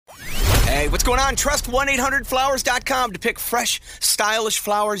Hey, what's going on? Trust 1-800-Flowers.com to pick fresh, stylish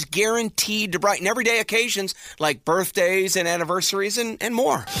flowers guaranteed to brighten everyday occasions like birthdays and anniversaries and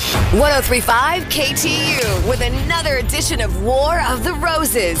more. 103.5 KTU with another edition of War of the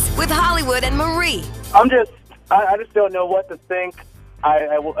Roses with Hollywood and Marie. I just don't know what to think.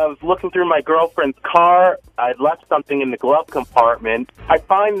 I was looking through my girlfriend's car. I'd left something in the glove compartment. I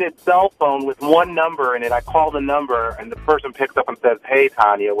find this cell phone with one number in it. I call the number, and the person picks up and says, "Hey,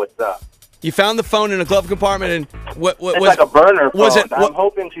 Tanya, what's up?" You found the phone in a glove compartment, and what It's was like a burner phone. Was it? I'm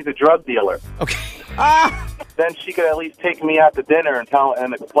hoping she's a drug dealer. Okay. Then she could at least take me out to dinner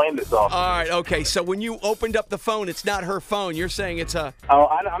and explain this all. All right. Okay. So when you opened up the phone, it's not her phone. You're saying it's a. Oh,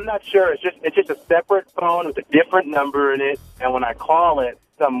 I'm not sure. It's just a separate phone with a different number in it. And when I call it,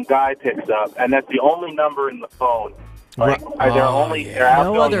 some guy picks up, and that's the only number in the phone. Like, they're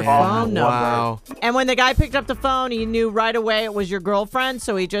No other phone number. Wow. And when the guy picked up the phone, he knew right away it was your girlfriend,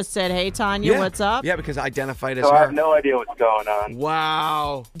 so he just said, "Hey, Tanya, what's up?" Yeah, because identified as So her. I have no idea what's going on.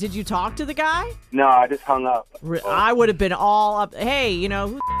 Wow. Did you talk to the guy? No, I just hung up. I would have been all up. Hey,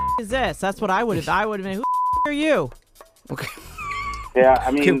 who is this? That's what I would have. I would have been. Who are you? Okay. Yeah,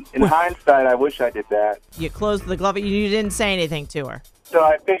 I mean, in hindsight, I wish I did that. You closed the glove. You didn't say anything to her. So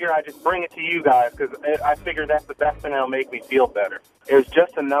I figured I'd just bring it to you guys because I figured that's the best thing that'll make me feel better. It was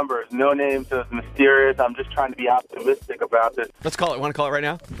just a number, no name, so it's mysterious. I'm just trying to be optimistic about this. Let's call it. Want to call it right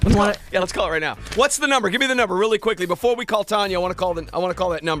now? Yeah, let's call it right now. What's the number? Give me the number really quickly before we call Tanya. I want to call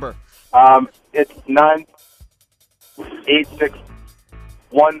that number. It's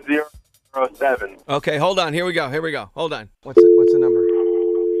 9861007. Okay, hold on. Here we go. Hold on. What's the number?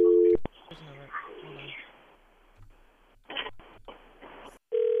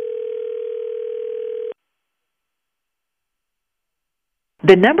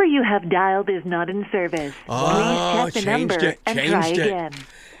 The number you have dialed is not in service. Oh, Please check the number and try again.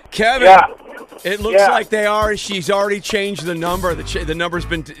 Kevin, Yeah. it looks like she's already changed the number. The number's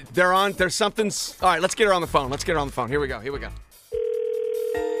been, there's something's, all right, let's get her on the phone. Here we go.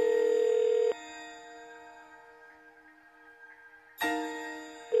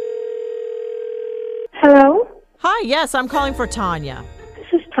 Hello, Hi, yes, I'm calling for Tanya. this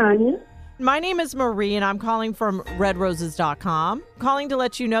is Tanya. My name is Marie, and I'm calling from redroses.com. Calling to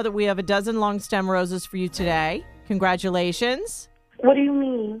let you know that we have a dozen long stem roses for you today. Congratulations. What do you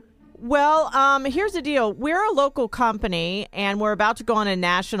mean? Well, here's the deal. We're a local company, and we're about to go on a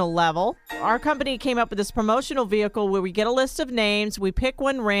national level. Our company came up with this promotional vehicle where we get a list of names, we pick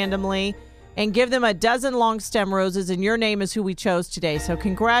one randomly, and give them a dozen long stem roses, and your name is who we chose today. So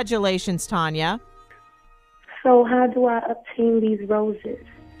congratulations, Tanya. So how do I obtain these roses?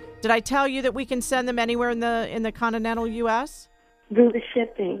 Did I tell you that we can send them anywhere in the continental U.S.? Do the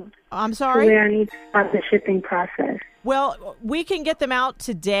shipping. I'm To sorry? where I need to start the shipping process. Well, we can get them out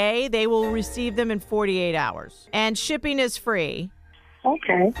today. They will receive them in 48 hours. And shipping is free.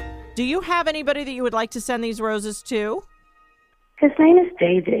 Okay. Do you have anybody that you would like to send these roses to? His name is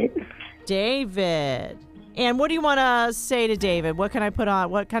David. David. And what do you want to say to David? What kind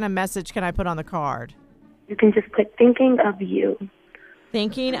of message can I put on the card? You can just put thinking of you.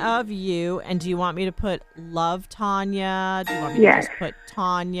 Thinking of you. And do you want me to put love Tanya? Do you want me Yes. to just put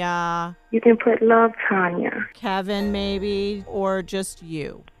Tanya? You can put love Tanya. Kevin maybe? Or just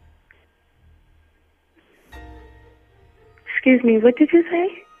you? Excuse me, what did you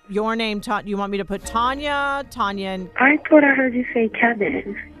say? Your name, you want me to put Tanya? Tanya and I thought I heard you say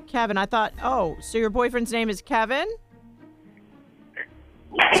Kevin. Kevin. I thought, so your boyfriend's name is Kevin?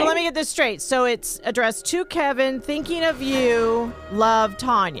 So let me get this straight. So it's addressed to Kevin, thinking of you, love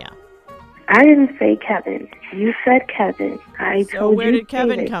Tanya. I didn't say Kevin. You said Kevin. I So told where you did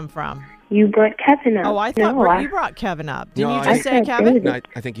Kevin David. come from? You brought Kevin up. Oh, I thought No, you brought Kevin up. Didn't No, you I just say said Kevin? David. No,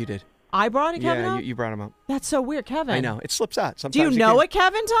 I think you did. I brought a Kevin Yeah, up? you brought him up. That's so weird, Kevin. I know. It slips out. Do Sometimes you know can. a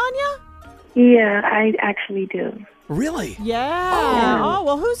Kevin, Tanya? Yeah, I actually do. Really? Yeah. Oh,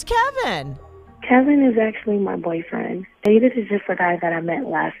 well, who's Kevin? Kevin is actually my boyfriend. David is just a guy that I met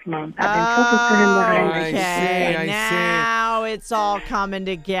last month. I've been talking to him behind the I scenes. see. Now it's all coming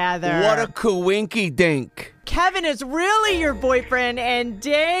together. What a coinky dink. Kevin is really your boyfriend, and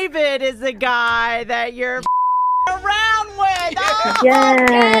David is the guy that you're around with. Oh, Yes.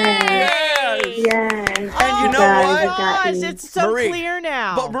 okay. Yes. And you know guys what? got Gosh, me. it's so Marie, clear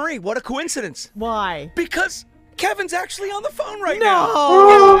now. But Marie, what a coincidence. Why? Because Kevin's actually on the phone right No.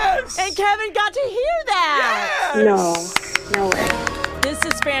 now. Yes. And Kevin got to hear that. Yes. No way. This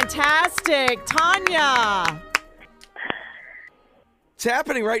is fantastic. Tanya. It's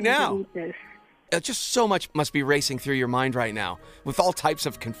happening right now. Believe this. just so much must be racing through your mind right now with all types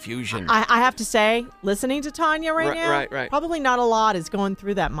of confusion. I have to say, listening to Tanya right now, right. probably not a lot is going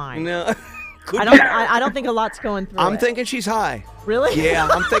through that mind. No. I don't think a lot's going through I'm it. thinking she's high. Really? Yeah,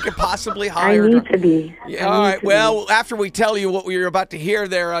 I'm thinking possibly I higher. need to be. Yeah, all right. Well, after we tell you what you're about to hear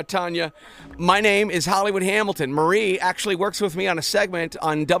there, Tanya, my name is Hollywood Hamilton. Marie actually works with me on a segment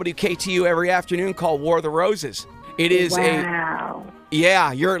on WKTU every afternoon called War of the Roses. It is Wow.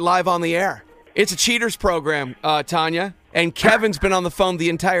 Yeah, you're live on the air. It's a cheaters program, Tanya, and Kevin's been on the phone the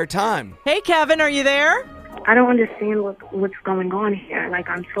entire time. Hey, Kevin, are you there? I don't understand what's going on here. Like,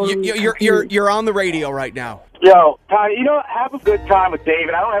 I'm totally You're on the radio right now. Yo, Ty, have a good time with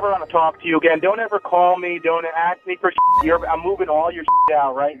David. I don't ever want to talk to you again. Don't ever call me. Don't ask me for shit. I'm moving all your shit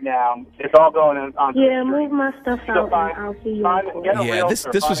out right now. It's all going on. Yeah, move my stuff out and I'll see you. Yeah, this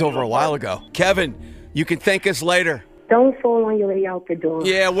was over a while ago. Kevin, you can thank us later. Don't fall on your way out the door.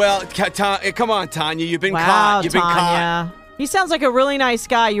 Yeah, well, come on, Tanya. You've been Wow, caught. You've been Tanya. caught. He sounds like a really nice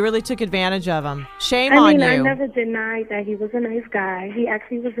guy. You really took advantage of him. Shame on you. I never denied that he was a nice guy. He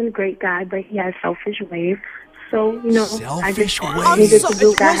actually was a great guy, but he had selfish ways. So, I just needed to do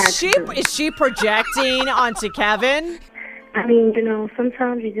what I had to do. Is she projecting onto Kevin? I mean,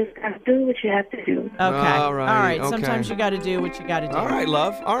 sometimes you just got to do what you have to do. Okay. All right. okay. Sometimes you got to do what you got to do. All right,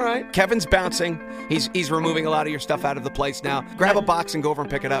 love. All right. Kevin's bouncing. He's removing a lot of your stuff out of the place now. Grab a box and go over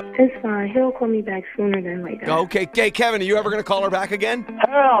and pick it up. It's fine. He'll call me back sooner than later. Okay. Hey, Kevin, are you ever going to call her back again?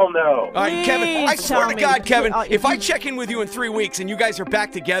 Hell no. All right, Kevin, I Please swear tell to me. God, Kevin, if I you- check in with you in 3 weeks and you guys are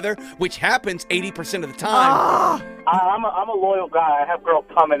back together, which happens 80% of the time. I'm a loyal guy. I have girls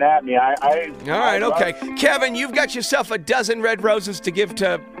coming at me. All right, okay. Kevin, you've got yourself a dozen red roses to give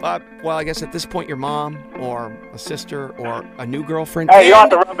to, I guess at this point, your mom or a sister or a new girlfriend. Hey, you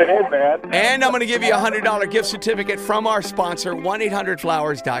don't have to rub it in, man. And I'm going to give you a $100 gift certificate from our sponsor,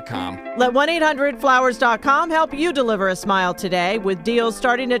 1-800-Flowers.com. Let 1-800-Flowers.com help you deliver a smile today with deals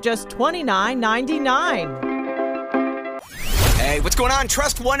starting at just $29.99. Hey, what's going on?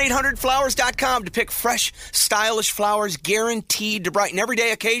 Trust 1-800-Flowers.com to pick fresh, stylish flowers guaranteed to brighten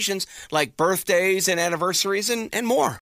everyday occasions like birthdays and anniversaries and more.